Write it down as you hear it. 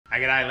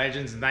G'day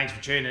legends, and thanks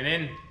for tuning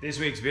in. This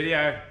week's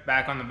video,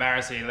 back on the Barra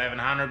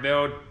C1100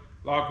 build.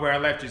 Like where I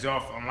left you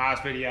off on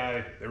last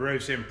video, the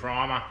roof's in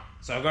primer.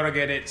 So I've got to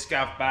get it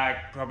scuffed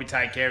back, probably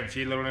take care of a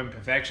few little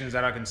imperfections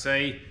that I can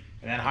see.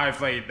 And then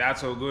hopefully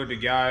that's all good to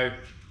go.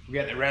 We'll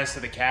get the rest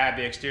of the cab,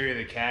 the exterior of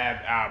the cab,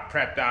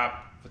 prepped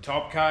up for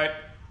top coat.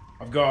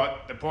 I've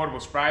got the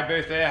portable spray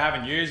booth there, I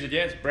haven't used it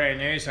yet, it's brand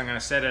new, so I'm going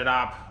to set it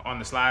up on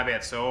the slab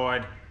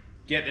outside,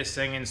 get this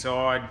thing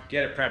inside,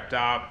 get it prepped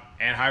up,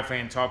 and hopefully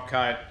in top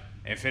coat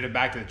and fit it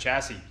back to the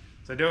chassis.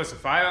 So do us a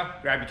favour,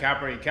 grab your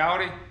cuppa or your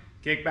coldie,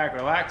 kick back,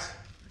 relax,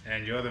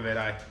 and enjoy the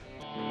video.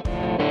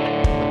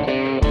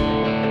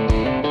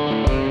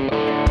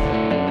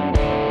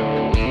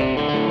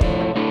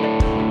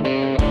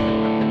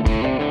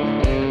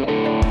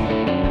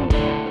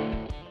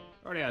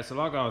 Rightio, so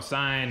like I was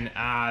saying,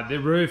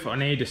 the roof I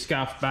need to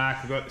scuff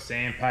back. I've got the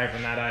sandpaper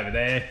and that over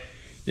there.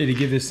 Need to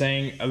give this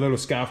thing a little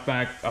scuff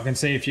back. I can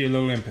see a few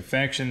little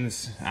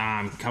imperfections,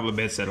 a couple of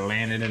bits that are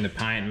landed in the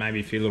paint,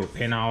 maybe a few little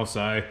pinholes.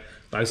 So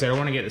like I said, I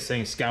want to get this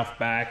thing scuffed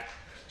back.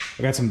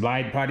 I've got some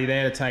blade putty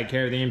there to take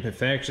care of the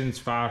imperfections,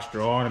 fast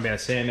dry, and about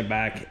sand it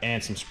back,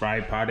 and some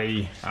spray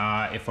putty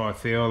if I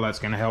feel that's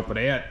going to help it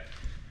out.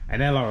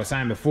 And then like I was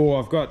saying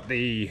before, I've got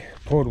the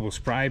portable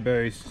spray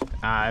booth,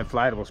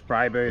 inflatable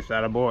spray booth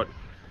that I bought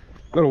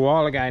a little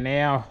while ago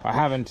now. I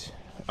haven't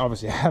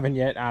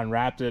yet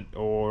unwrapped it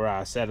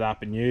or set it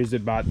up and used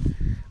it, but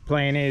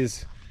plan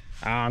is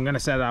I'm going to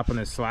set it up on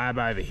this slab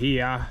over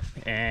here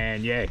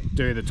and yeah,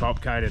 do the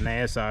top coat in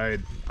there so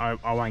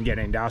I won't get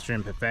industrial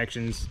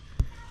imperfections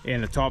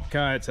in the top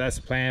coat. So that's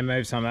the plan,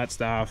 move some of that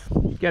stuff,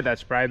 get that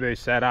spray booth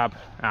set up,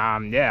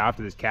 yeah,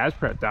 after this cab's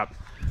prepped up.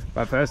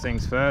 But first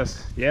things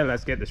first, yeah,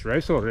 let's get this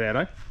roof sorted out,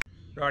 eh?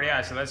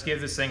 Rightio, so let's give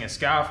this thing a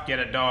scuff, get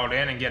it dialed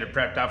in and get it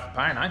prepped up for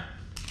paint, eh?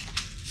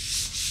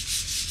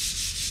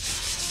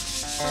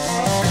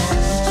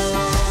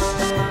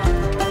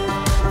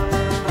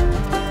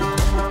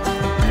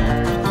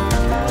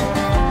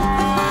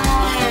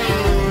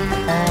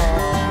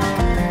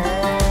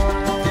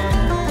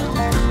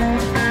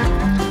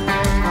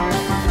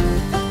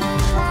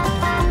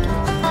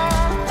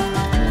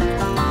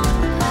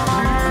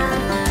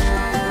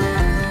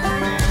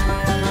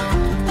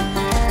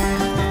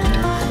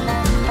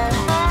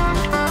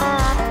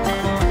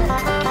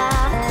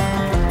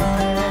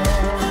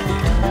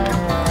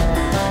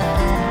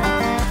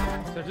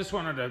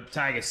 Wanted to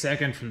take a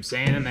second from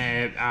sanding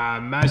there.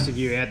 Most of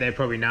you out there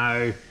probably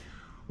know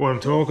what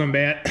I'm talking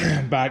about,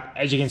 but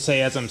as you can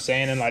see, as I'm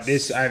sanding, like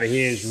this over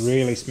here is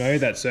really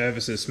smooth, that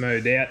surface is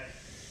smoothed out,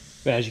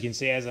 but as you can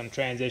see, as I'm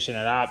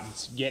transitioning it up,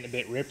 it's getting a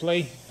bit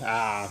ripply,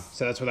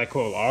 so that's what they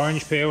call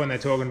orange peel when they're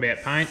talking about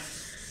paint.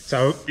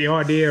 So the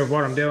idea of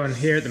what I'm doing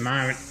here at the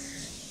moment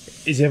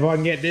is if I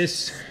can get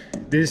this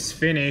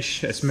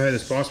finish as smooth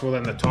as possible,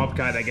 then the top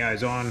coat that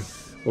goes on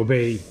will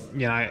be,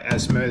 you know,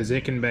 as smooth as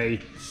it can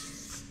be.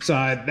 So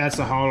that's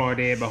the whole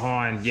idea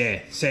behind,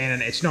 yeah,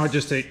 sanding. It's not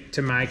just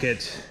to make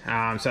it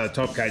so the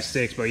top coat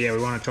sticks, but yeah, we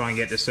want to try and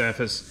get the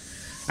surface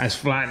as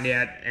flattened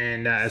out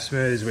and as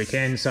smooth as we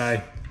can. So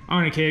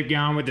I'm going to keep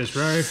going with this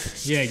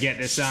roof. Yeah, get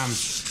this,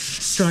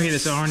 try and get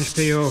this orange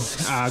peel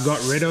got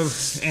rid of.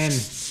 And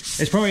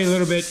it's probably a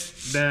little bit,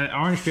 the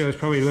orange peel is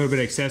probably a little bit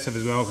excessive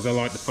as well, because I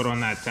like to put on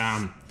that,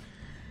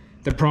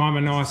 the primer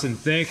nice and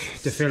thick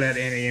to fill out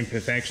any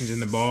imperfections in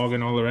the bog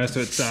and all the rest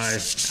of it.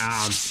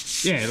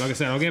 So yeah, like I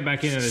said, I'll get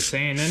back into the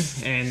sanding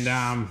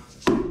and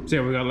see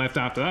what we got left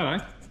after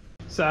that, eh?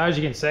 So as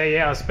you can see,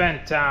 yeah, I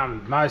spent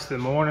most of the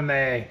morning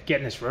there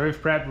getting this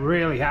roof prepped.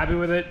 Really happy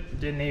with it.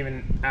 Didn't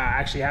even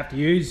actually have to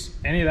use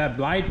any of that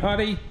blade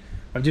putty.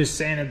 I've just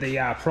sanded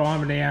the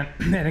primer down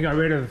and I got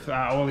rid of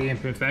all the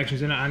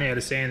imperfections in it. I only had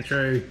to sand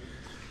through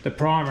the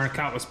primer in a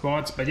couple of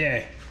spots, but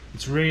yeah,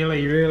 it's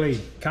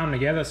really come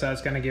together, so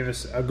it's going to give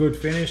us a good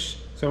finish.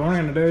 So what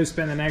I'm going to do is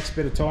spend the next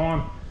bit of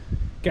time,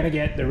 going to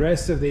get the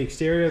rest of the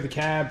exterior of the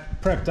cab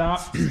prepped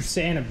up,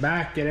 sand it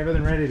back, get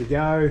everything ready to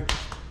go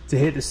to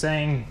hit this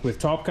thing with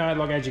top coat.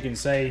 Like as you can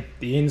see,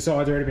 the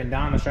inside's already been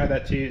done. I showed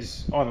that to you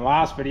on the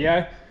last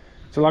video.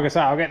 So like I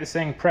say, I'll get this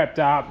thing prepped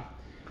up,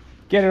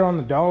 get it on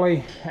the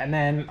dolly, and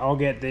then I'll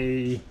get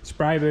the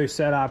spray booth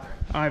set up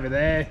over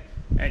there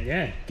and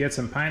yeah, get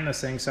some paint on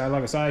this thing. So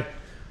like I say,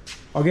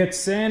 I'll get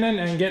sanding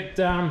and get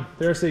the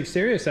rest of the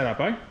exterior set up,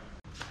 eh?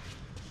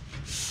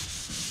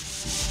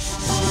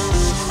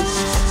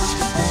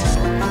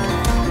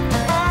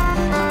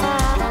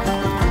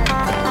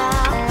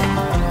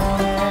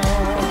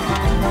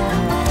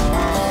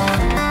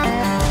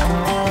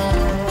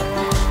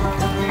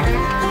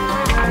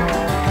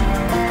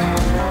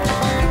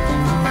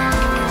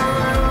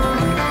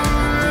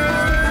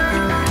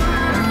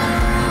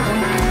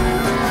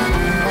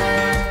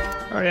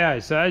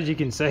 So as you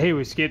can see,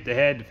 we skipped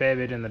ahead a fair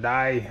bit in the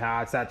day.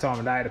 It's that time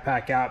of day to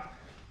pack up.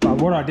 But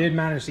what I did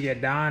manage to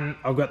get done,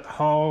 I've got the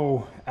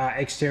whole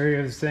exterior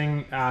of this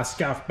thing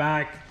scuffed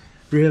back.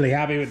 Really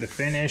happy with the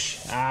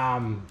finish.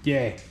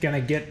 Yeah,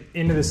 gonna get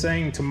into this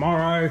thing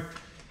tomorrow.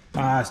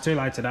 It's too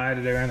late today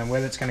to do anything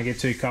with it. It's gonna get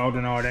too cold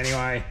tonight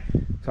anyway.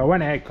 So I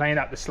went ahead, cleaned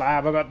up the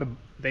slab. I got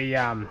the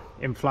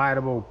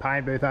inflatable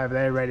paint booth over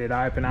there ready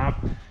to open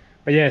up.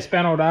 But yeah,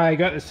 spent all day,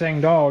 got this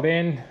thing dialed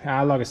in.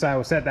 Like I say,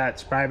 we'll set that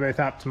spray booth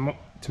up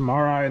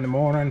tomorrow in the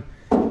morning,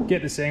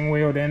 get this thing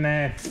wheeled in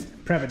there,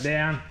 prep it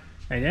down,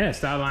 and yeah,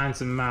 start laying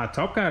some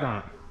top coat on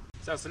it.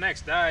 So it's the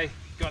next day,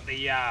 got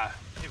the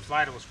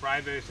inflatable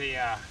spray booth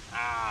here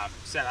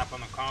set up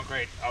on the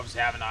concrete.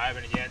 Obviously haven't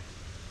opened it yet.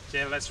 So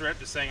yeah, let's rip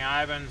this thing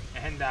open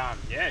and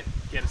yeah,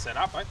 get it set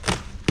up, eh?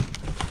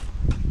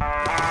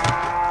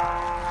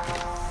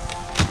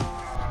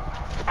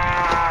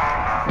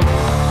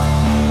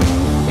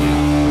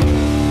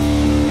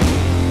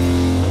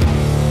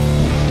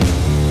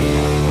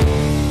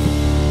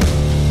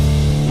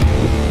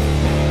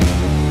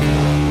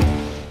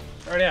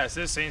 Yeah,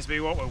 so this seems to be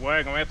what we're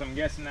working with. I'm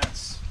guessing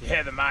that's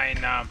the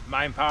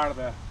main part of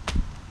the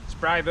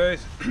spray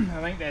booth.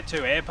 I think they're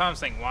 2 air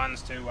pumps. I think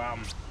one's to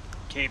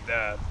keep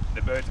the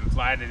booth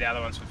inflated, the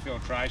other one's for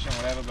filtration,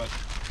 whatever. But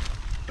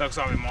looks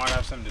like we might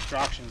have some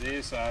destructions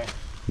here, so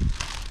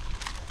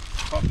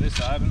pop this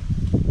open.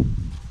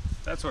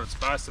 That's what it's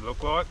supposed to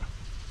look like.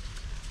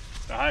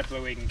 So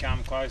hopefully we can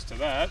come close to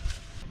that.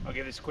 I'll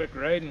give this a quick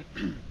read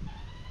and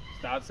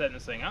start setting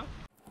this thing up.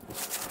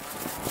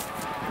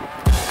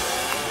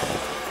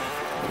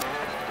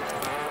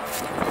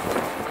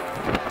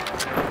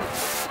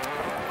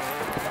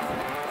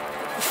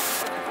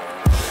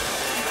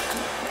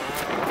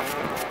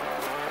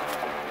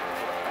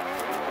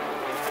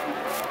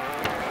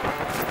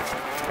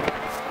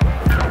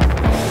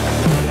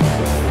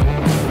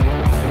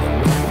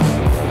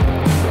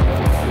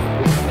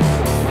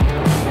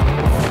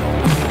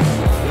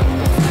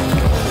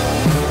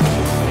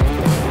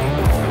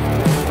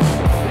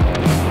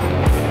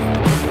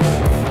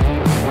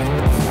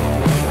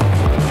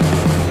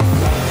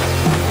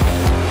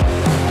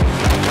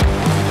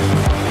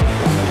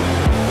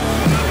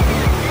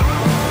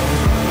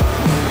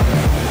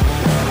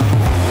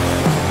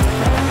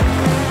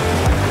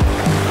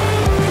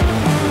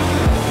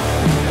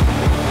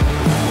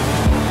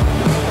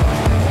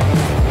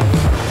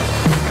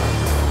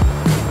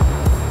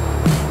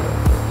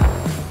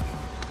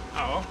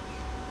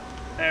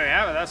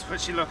 That's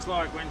what she looks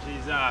like when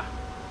she's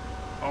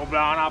all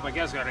blown up. I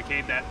guess I've got to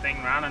keep that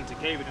thing running to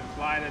keep it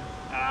inflated.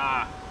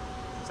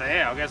 So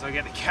yeah, I guess I'll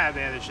get the cab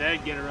out of the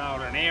shed, get her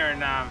rolled in here,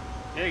 and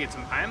yeah, get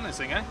some paint on this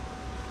thing, eh?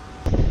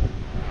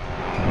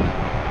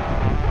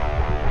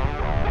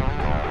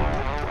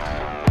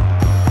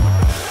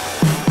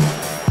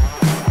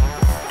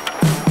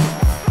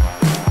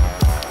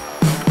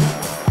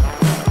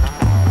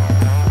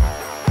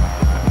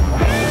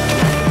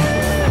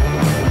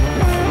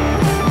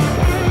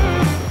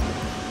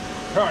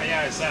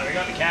 So we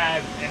got the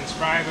cab in the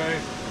spray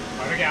booth.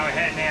 I'm going to go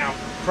ahead now,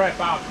 prep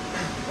up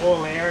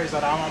all the areas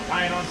that I want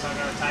paint on. So I'm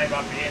going to tape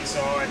up the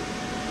inside,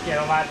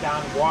 get all that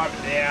done, wipe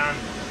it down,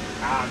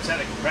 set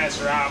the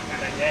compressor up,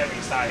 and then yeah, we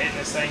can start hitting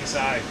this thing. So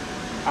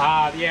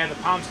yeah, the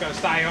pump's got to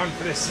stay on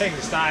for this thing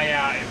to stay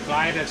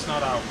inflated. It's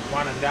not a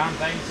one and done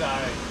thing, so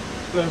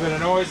a little bit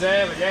of noise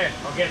there, but yeah,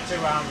 I'll get to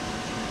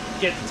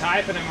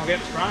taping and we'll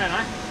get to spraying,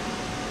 eh?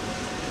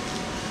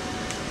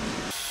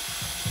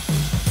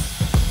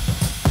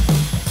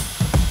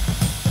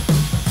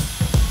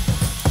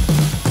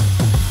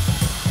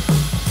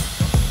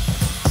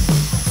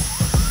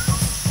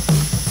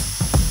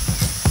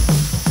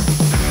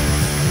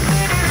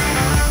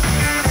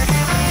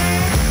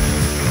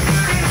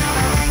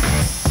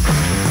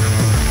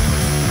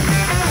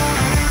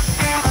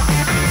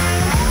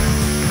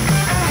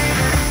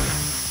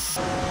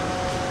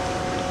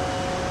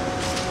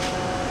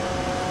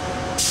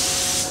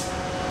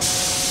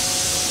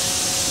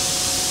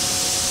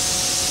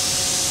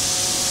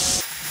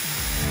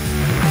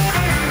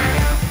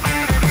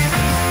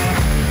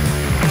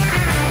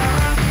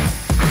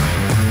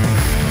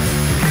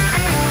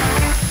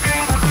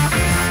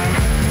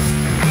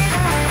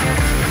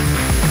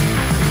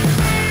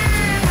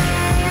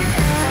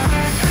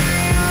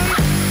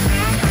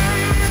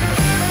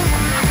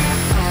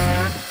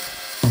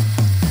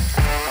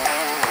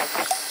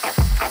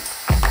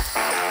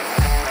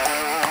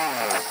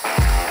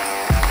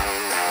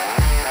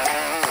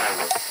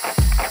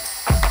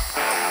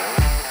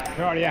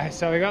 Rightio,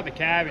 so we got the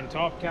cab in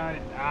top coat.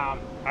 I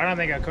don't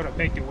think I could have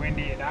picked a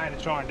windier day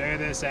to try and do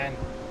this, and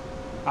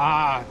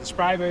the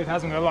spray booth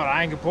hasn't got a lot of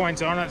anchor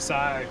points on it,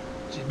 so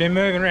she's been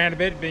moving around a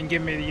bit, been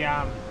giving me the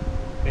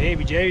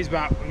heebie-jeebies,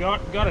 but we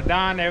got it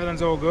done,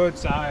 everything's all good,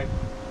 so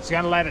just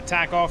going to let it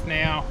tack off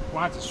now.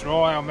 Once it's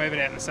dry, I'll move it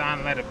out in the sun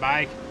and let it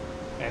bake,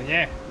 and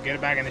yeah, we'll get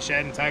it back in the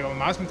shed and take all the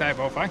masking tape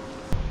off, eh?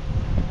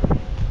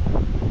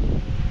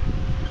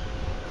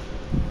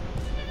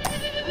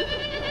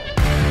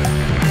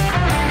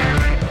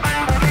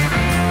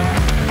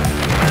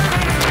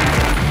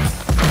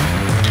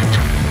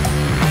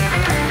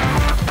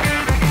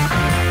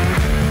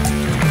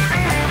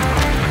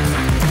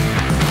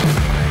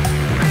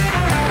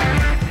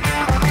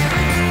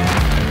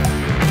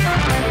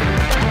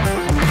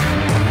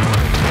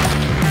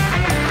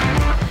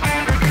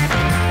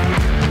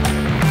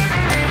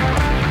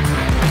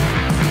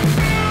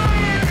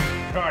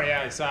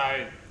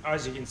 So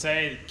as you can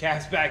see,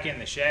 cab's back in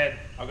the shed.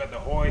 I've got the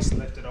hoist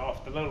lifted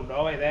off, the little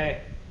dolly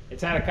there.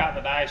 It's had a couple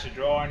of days to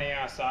dry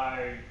now, so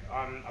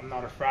I'm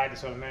not afraid to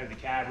sort of move the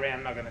cab around.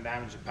 I'm not going to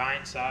damage the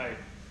paint. So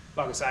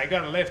like I say,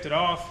 got to lift it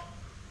off,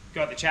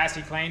 got the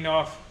chassis cleaned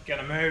off, going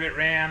to move it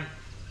round,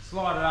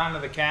 slide it under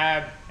the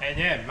cab, and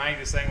yeah, make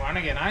this thing run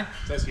again, eh?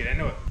 So let's get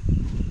into it.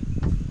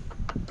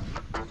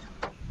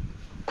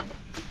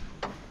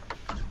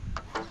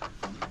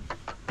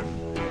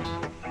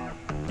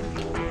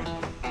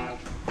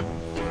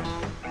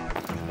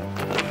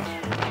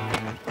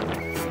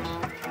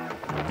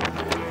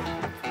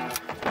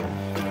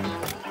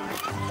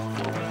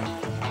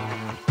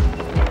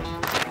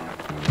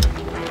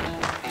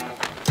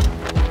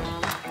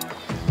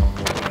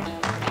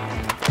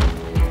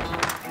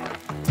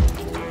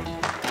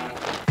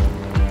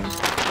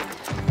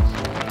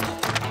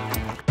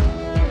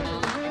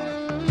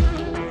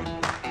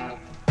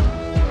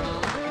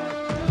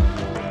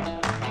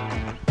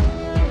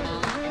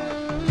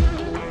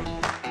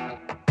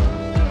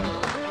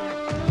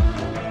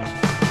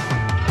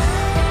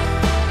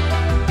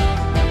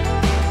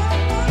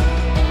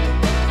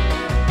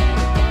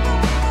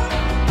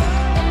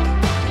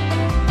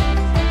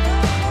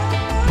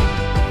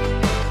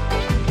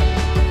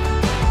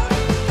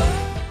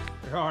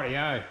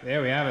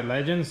 There we have it,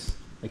 legends.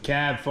 The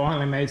cab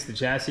finally meets the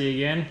chassis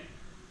again.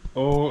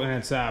 All in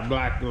its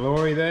black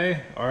glory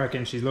there. I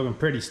reckon she's looking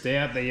pretty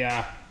stout.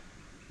 The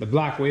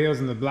black wheels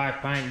and the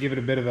black paint give it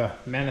a bit of a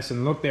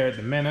menacing look there at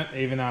the minute,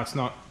 even though it's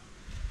not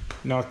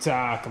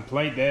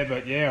complete there.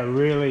 But yeah,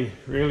 really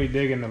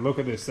digging the look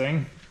of this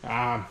thing.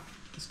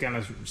 It's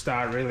gonna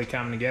start really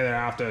coming together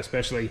after,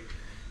 especially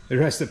the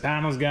rest of the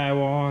panels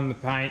go on, the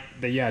paint,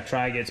 the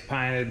tray gets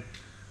painted,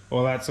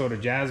 all that sort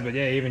of jazz. But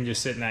yeah, even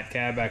just sitting that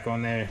cab back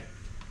on there,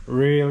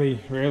 really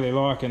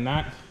liking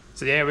that.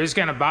 So yeah, we're just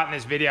going to button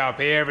this video up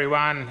here,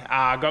 everyone.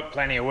 Got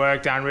plenty of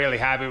work done, really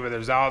happy with the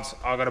results.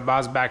 I got to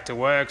buzz back to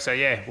work, so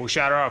yeah, we'll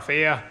shut her off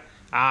here.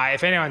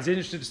 If anyone's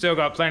interested, still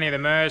got plenty of the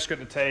merch, got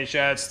the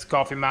t-shirts,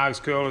 coffee mugs,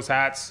 coolers,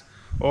 hats,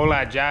 all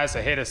that jazz,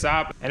 so hit us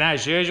up. And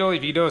as usual,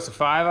 if you do us a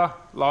favour,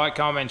 like,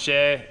 comment,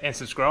 share and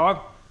subscribe.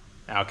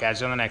 I'll catch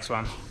you on the next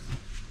one.